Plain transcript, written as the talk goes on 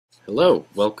Hello,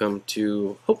 welcome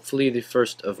to hopefully the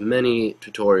first of many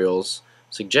tutorials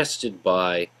suggested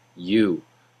by you,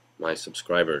 my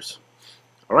subscribers.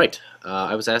 Alright,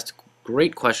 I was asked a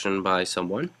great question by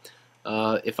someone.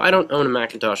 If I don't own a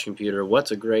Macintosh computer, what's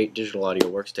a great digital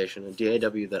audio workstation, a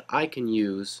DAW that I can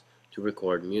use to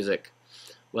record music?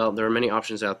 Well, there are many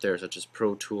options out there such as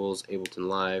Pro Tools, Ableton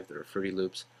Live, there are Fruity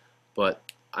Loops, but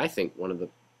I think one of the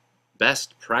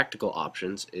best practical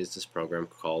options is this program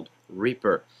called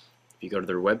Reaper. If you go to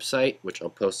their website, which I'll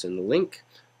post in the link,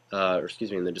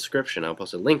 in the description, I'll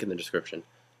post a link in the description.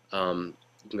 You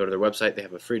can go to their website, they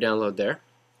have a free download there.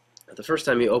 The first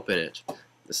time you open it,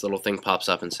 this little thing pops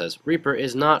up and says, Reaper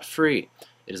is not free.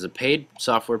 It is a paid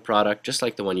software product just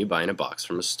like the one you buy in a box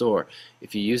from a store.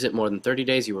 If you use it more than 30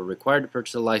 days, you are required to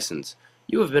purchase a license.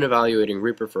 You have been evaluating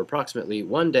Reaper for approximately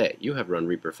 1 day. You have run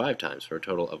Reaper 5 times for a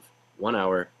total of 1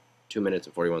 hour, 2 minutes,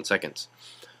 and 41 seconds.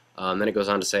 Then it goes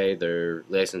on to say their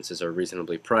licenses are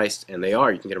reasonably priced, and they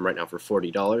are. You can get them right now for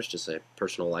 $40, just a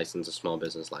personal license, a small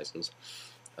business license.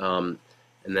 And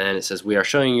then it says, we are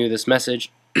showing you this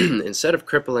message instead of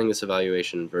crippling this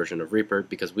evaluation version of Reaper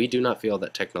because we do not feel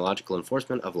that technological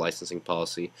enforcement of licensing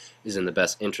policy is in the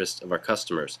best interest of our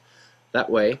customers.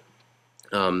 That way,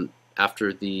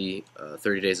 after the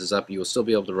 30 days is up, you will still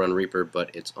be able to run Reaper, but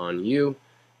it's on you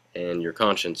and your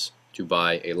conscience to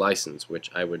buy a license, which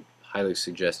I would highly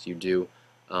suggest you do.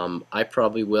 I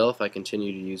probably will if I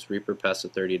continue to use Reaper past the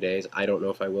 30 days. I don't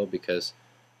know if I will because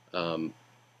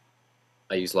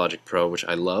I use Logic Pro, which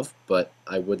I love, but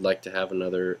I would like to have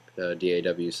another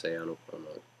DAW, say on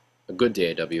a good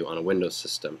DAW on a Windows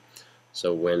system.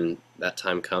 So when that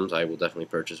time comes, I will definitely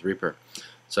purchase Reaper.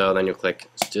 So then you'll click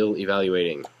Still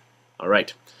Evaluating.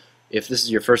 Alright, if this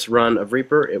is your first run of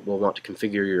Reaper, it will want to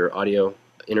configure your audio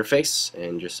interface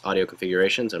and just audio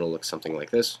configurations. It'll look something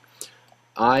like this.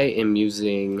 I am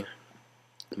using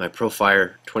my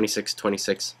Profire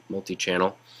 2626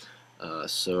 multi-channel.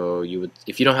 So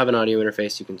if you don't have an audio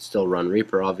interface, you can still run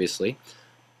Reaper, obviously.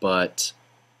 But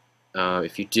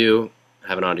if you do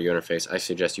have an audio interface, I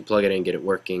suggest you plug it in, get it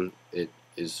working. It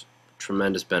is a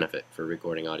tremendous benefit for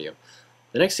recording audio.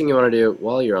 The next thing you want to do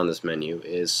while you're on this menu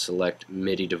is select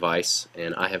Midi Device,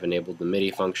 and I have enabled the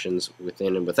MIDI functions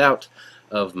within and without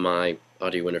of my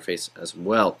audio interface as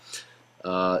well.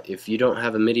 If you don't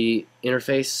have a MIDI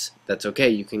interface, that's okay.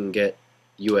 You can get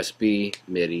USB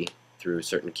MIDI through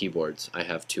certain keyboards. I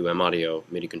have two M-Audio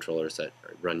MIDI controllers that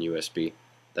run USB.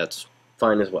 That's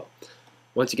fine as well.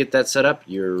 Once you get that set up,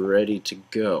 you're ready to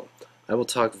go. I will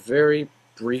talk very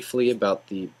briefly about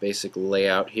the basic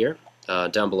layout here.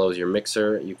 Down below is your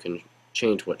mixer. You can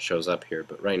change what shows up here,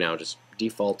 but right now just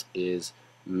default is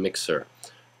mixer.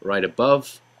 Right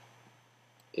above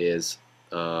is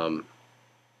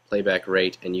playback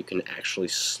rate, and you can actually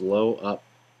slow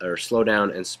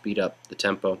down and speed up the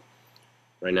tempo.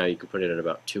 Right now you can put it at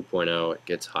about 2.0. It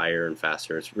gets higher and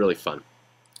faster. It's really fun.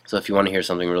 So if you want to hear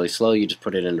something really slow, you just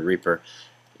put it into Reaper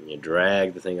and you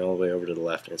drag the thing all the way over to the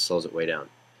left and it slows it way down.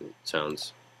 It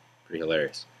sounds pretty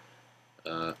hilarious.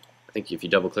 I think if you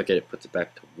double click it, it puts it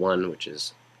back to 1, which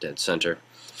is dead center.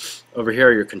 Over here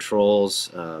are your controls: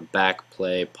 back,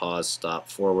 play, pause, stop,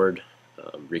 forward,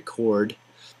 record.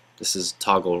 This is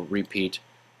toggle repeat,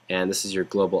 and this is your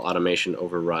global automation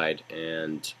override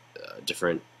and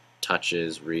different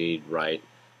touches, read, write.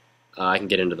 I can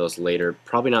get into those later,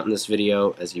 probably not in this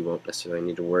video, as you won't necessarily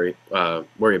need to worry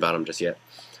about them just yet.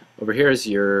 Over here is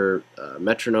your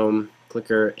metronome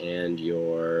clicker and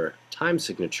your time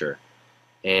signature.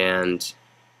 And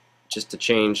just to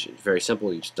change, it's very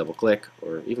simple. You just double click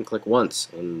or even click once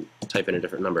and type in a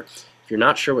different number. If you're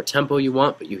not sure what tempo you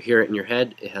want, but you hear it in your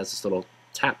head, it has this little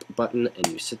tap button and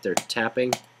you sit there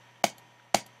tapping.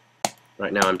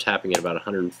 Right now I'm tapping at about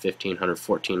 115,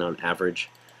 114 on average.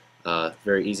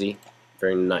 Very easy,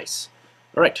 very nice.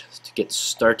 Alright, so to get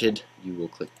started, you will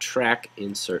click Track,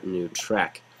 Insert New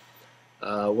Track.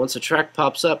 Once a track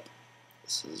pops up,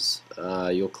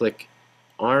 you'll click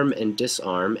Arm and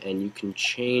Disarm, and you can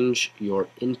change your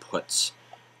inputs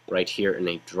right here in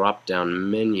a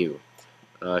drop-down menu.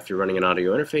 If you're running an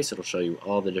audio interface, it'll show you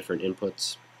all the different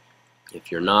inputs. If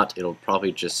you're not, it'll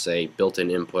probably just say built-in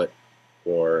input,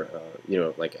 or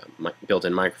like a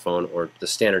built-in microphone, or the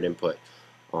standard input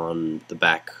on the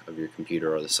back of your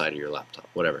computer or the side of your laptop,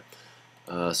 whatever.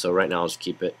 So right now I'll just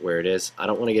keep it where it is. I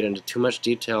don't want to get into too much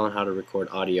detail on how to record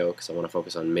audio because I want to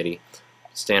focus on MIDI.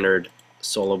 Standard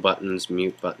solo buttons,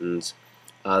 mute buttons.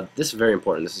 This is very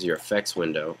important. This is your effects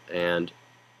window, and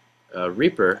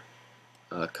Reaper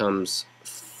comes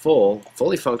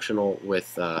fully functional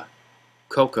with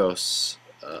Cocos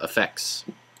effects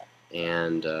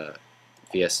and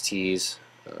VSTs,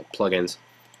 plugins.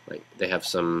 Like they have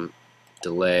some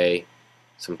delay,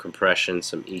 some compression,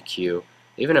 some EQ.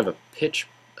 They even have a pitch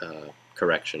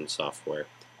correction software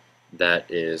that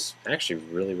is actually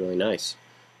really nice.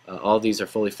 All these are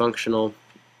fully functional,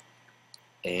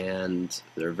 and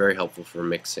they're very helpful for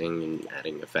mixing and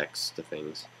adding effects to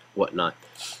things, whatnot.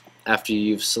 After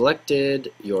you've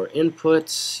selected your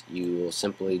inputs, you will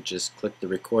simply just click the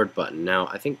record button. Now,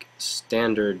 I think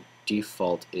standard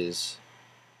default is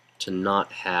to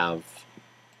not have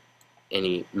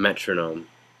any metronome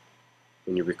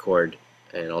when you record,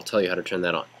 and I'll tell you how to turn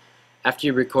that on. After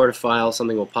you record a file,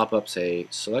 something will pop up, say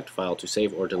select file to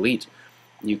save or delete.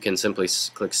 You can simply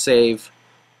click save,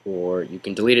 or you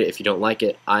can delete it if you don't like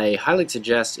it. I highly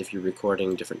suggest, if you're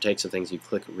recording different takes of things, you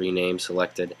click rename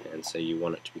selected and say you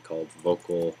want it to be called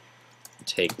vocal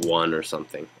take 1 or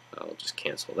something. I'll just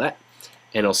cancel that,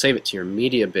 and it'll save it to your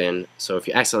media bin. So if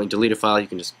you accidentally delete a file, you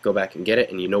can just go back and get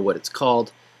it, and you know what it's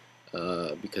called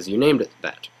because you named it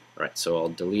that. Alright, so I'll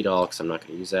delete all because I'm not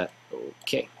going to use that.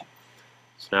 Okay.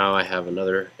 So now I have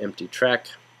another empty track.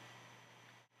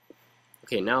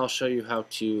 Okay, now I'll show you how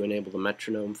to enable the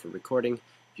metronome for recording.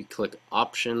 If you click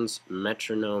Options,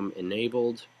 Metronome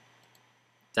Enabled,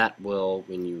 that will,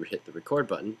 when you hit the record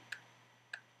button,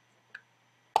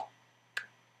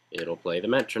 it'll play the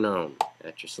metronome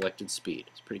at your selected speed.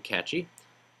 It's pretty catchy.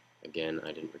 Again,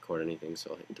 I didn't record anything,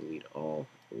 so I'll hit delete all.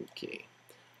 Okay.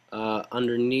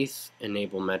 Underneath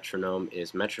Enable Metronome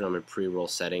is Metronome and Pre-roll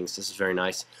settings. This is very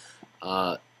nice.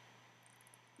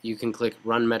 You can click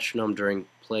Run Metronome during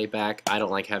playback. I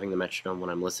don't like having the metronome when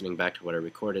I'm listening back to what I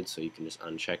recorded, so you can just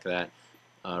uncheck that.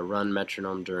 Run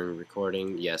metronome during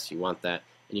recording. Yes, you want that.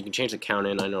 And you can change the count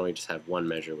in. I normally just have one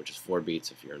measure, which is 4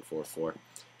 beats if you're in 4/4.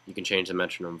 You can change the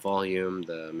metronome volume,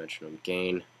 the metronome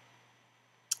gain,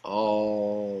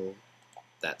 all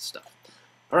that stuff.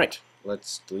 Alright,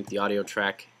 let's delete the audio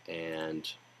track and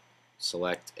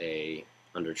select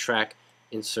under track,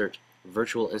 insert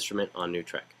virtual instrument on new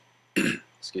track.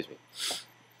 Excuse me.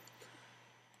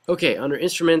 Okay, under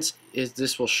instruments,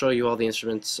 this will show you all the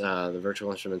instruments, the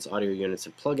virtual instruments, audio units,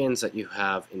 and plugins that you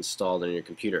have installed on your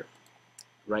computer.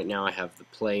 Right now I have the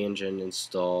Play Engine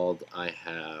installed,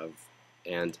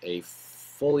 and a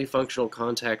fully functional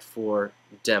Kontakt 4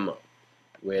 demo,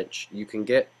 which you can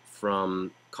get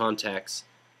from Kontakt's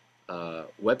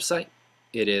website.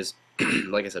 It is,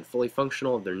 like I said, fully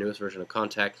functional, their newest version of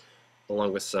Kontakt,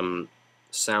 along with some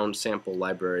sound sample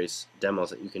libraries, demos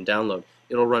that you can download.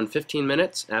 It'll run 15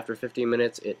 minutes. After 15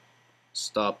 minutes it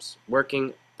stops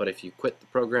working, but if you quit the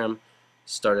program,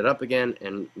 start it up again,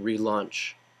 and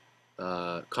relaunch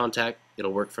Kontakt,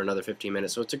 it'll work for another 15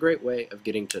 minutes. So it's a great way of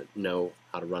getting to know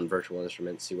how to run virtual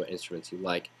instruments, see what instruments you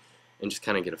like, and just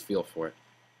kind of get a feel for it.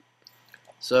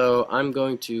 So I'm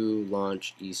going to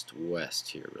launch East-West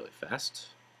here really fast.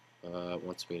 It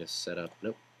wants me to set up,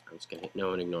 nope, I'm just going to hit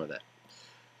no and ignore that.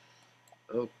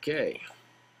 Okay.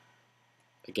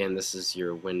 Again, this is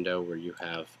your window where you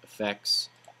have effects.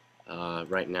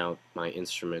 Right now my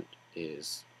instrument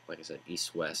is, like I said,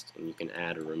 East-West, and you can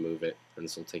add or remove it, and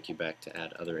this will take you back to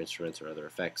add other instruments or other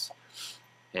effects.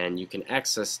 And you can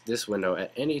access this window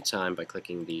at any time by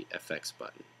clicking the FX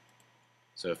button.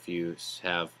 So if you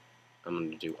have, I'm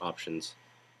going to do Options,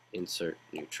 Insert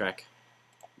New Track,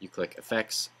 you click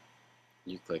Effects,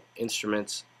 you click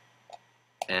Instruments,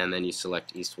 and then you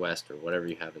select East-West or whatever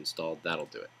you have installed. That'll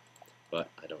do it. But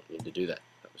I don't need to do that.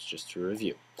 That was just to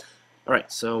review.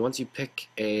 Alright, so once you pick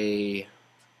an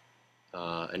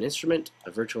instrument,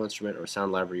 a virtual instrument, or a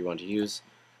sound library you want to use,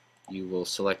 you will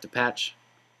select a patch.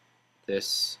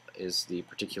 This is the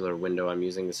particular window I'm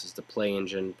using. This is the Play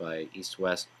Engine by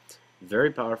East-West.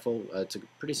 Very powerful. It's a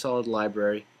pretty solid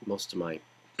library. Most of my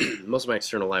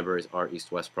external libraries are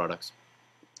East-West products.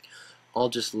 I'll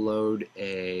just load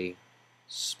a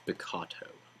spiccato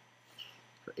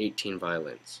for 18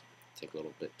 violins. Take a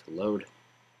little bit to load.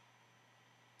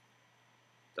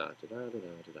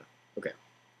 Okay,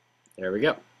 there we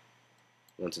go.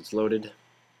 Once it's loaded,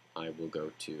 I will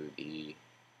go to the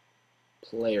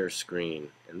player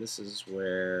screen, and this is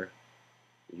where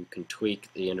you can tweak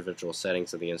the individual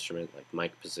settings of the instrument, like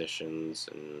mic positions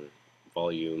and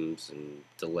volumes and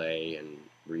delay and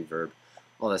reverb,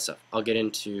 all that stuff. I'll get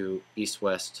into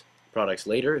East-West products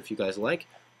later if you guys like.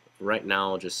 Right now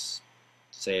I'll just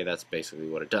say that's basically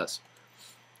what it does.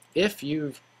 If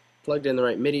you've plugged in the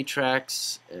right MIDI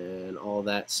tracks and all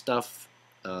that stuff,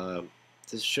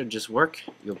 this should just work.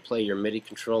 You'll play your MIDI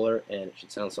controller and it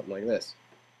should sound something like this.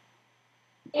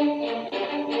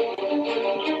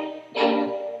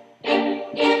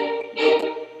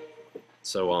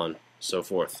 So on, so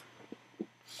forth.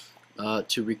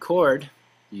 To record,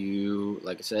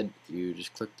 like I said, you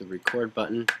just click the record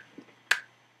button.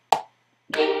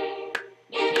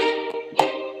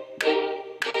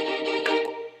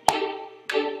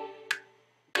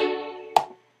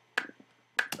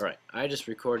 Alright, I just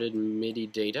recorded Midi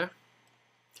Data,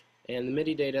 and the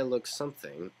Midi Data looks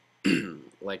something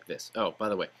like this. Oh, by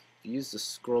the way, if you use the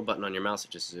scroll button on your mouse,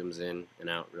 it just zooms in and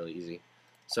out really easy.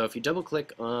 So if you double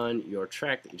click on your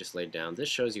track that you just laid down, this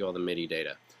shows you all the Midi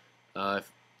data.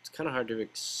 It's kind of hard to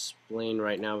explain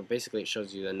right now, but basically it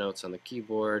shows you the notes on the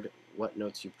keyboard, what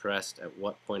notes you pressed at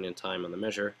what point in time on the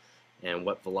measure, and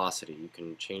what velocity. You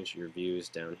can change your views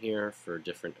down here for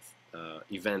different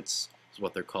events, is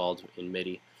what they're called in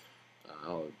MIDI.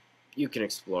 You can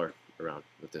explore around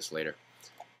with this later.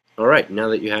 Alright, now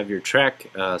that you have your track,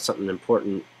 something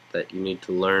important that you need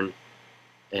to learn,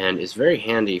 and is very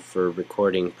handy for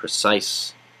recording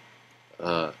precise,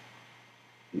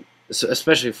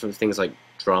 especially for things like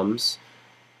drums,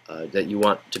 that you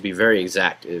want to be very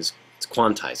exact, it's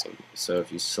quantizing. So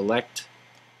if you select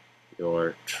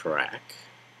your track,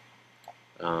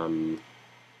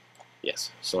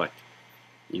 select,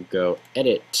 you go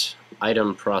Edit,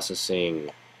 Item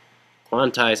Processing,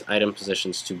 Quantize Item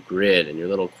Positions to Grid, and your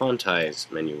little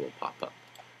Quantize menu will pop up.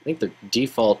 I think the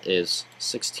default is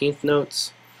 16th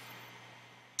notes,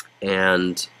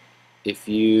 and if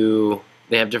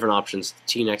they have different options.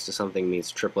 T next to something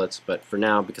means triplets, but for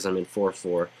now, because I'm in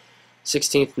 4/4,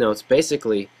 16th notes,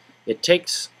 basically it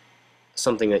takes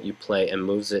something that you play and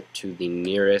moves it to the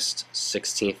nearest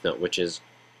 16th note, which is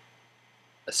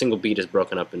a single beat is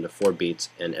broken up into 4 beats,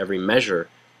 and every measure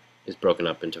is broken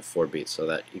up into 4 beats, so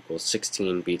that equals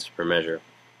 16 beats per measure.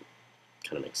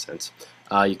 Kind of makes sense.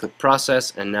 You click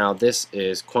Process, and now this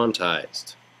is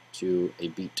quantized to a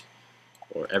beat,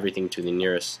 or everything to the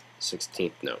nearest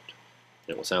 16th note.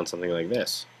 And it will sound something like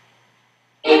this.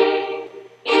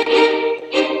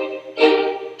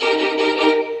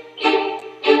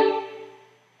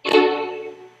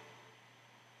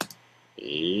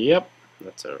 Yep,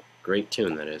 that's a great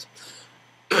tune, that is.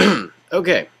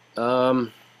 Okay,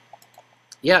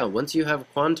 yeah, once you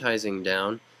have quantizing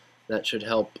down, that should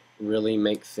help really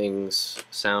make things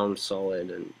sound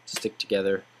solid and stick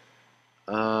together.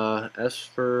 As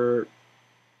for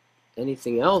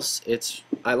anything else,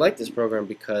 I like this program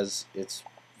because it's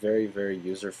very, very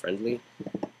user-friendly.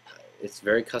 It's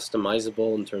very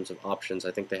customizable in terms of options.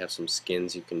 I think they have some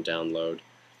skins you can download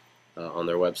on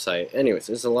their website. Anyways,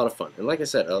 it's a lot of fun. And like I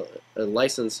said, a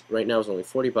license right now is only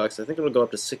 40 bucks. I think it'll go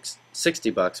up to 60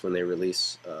 bucks when they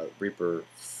release Reaper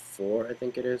 4, I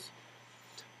think it is.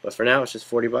 But for now, it's just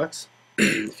 40 bucks.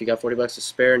 If you got 40 bucks to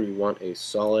spare and you want a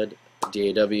solid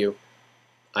DAW,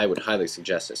 I would highly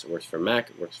suggest this. It works for Mac,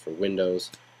 it works for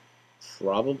Windows,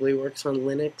 probably works on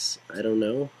Linux. I don't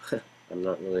know. I'm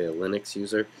not really a Linux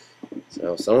user,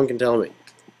 so someone can tell me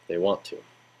if they want to.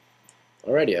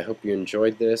 Alrighty, I hope you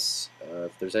enjoyed this.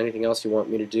 If there's anything else you want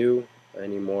me to do,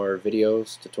 any more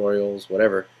videos, tutorials,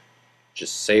 whatever,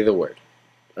 just say the word.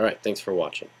 Alright, thanks for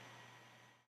watching.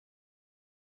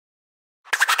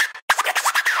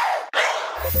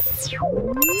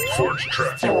 Forge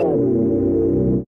track.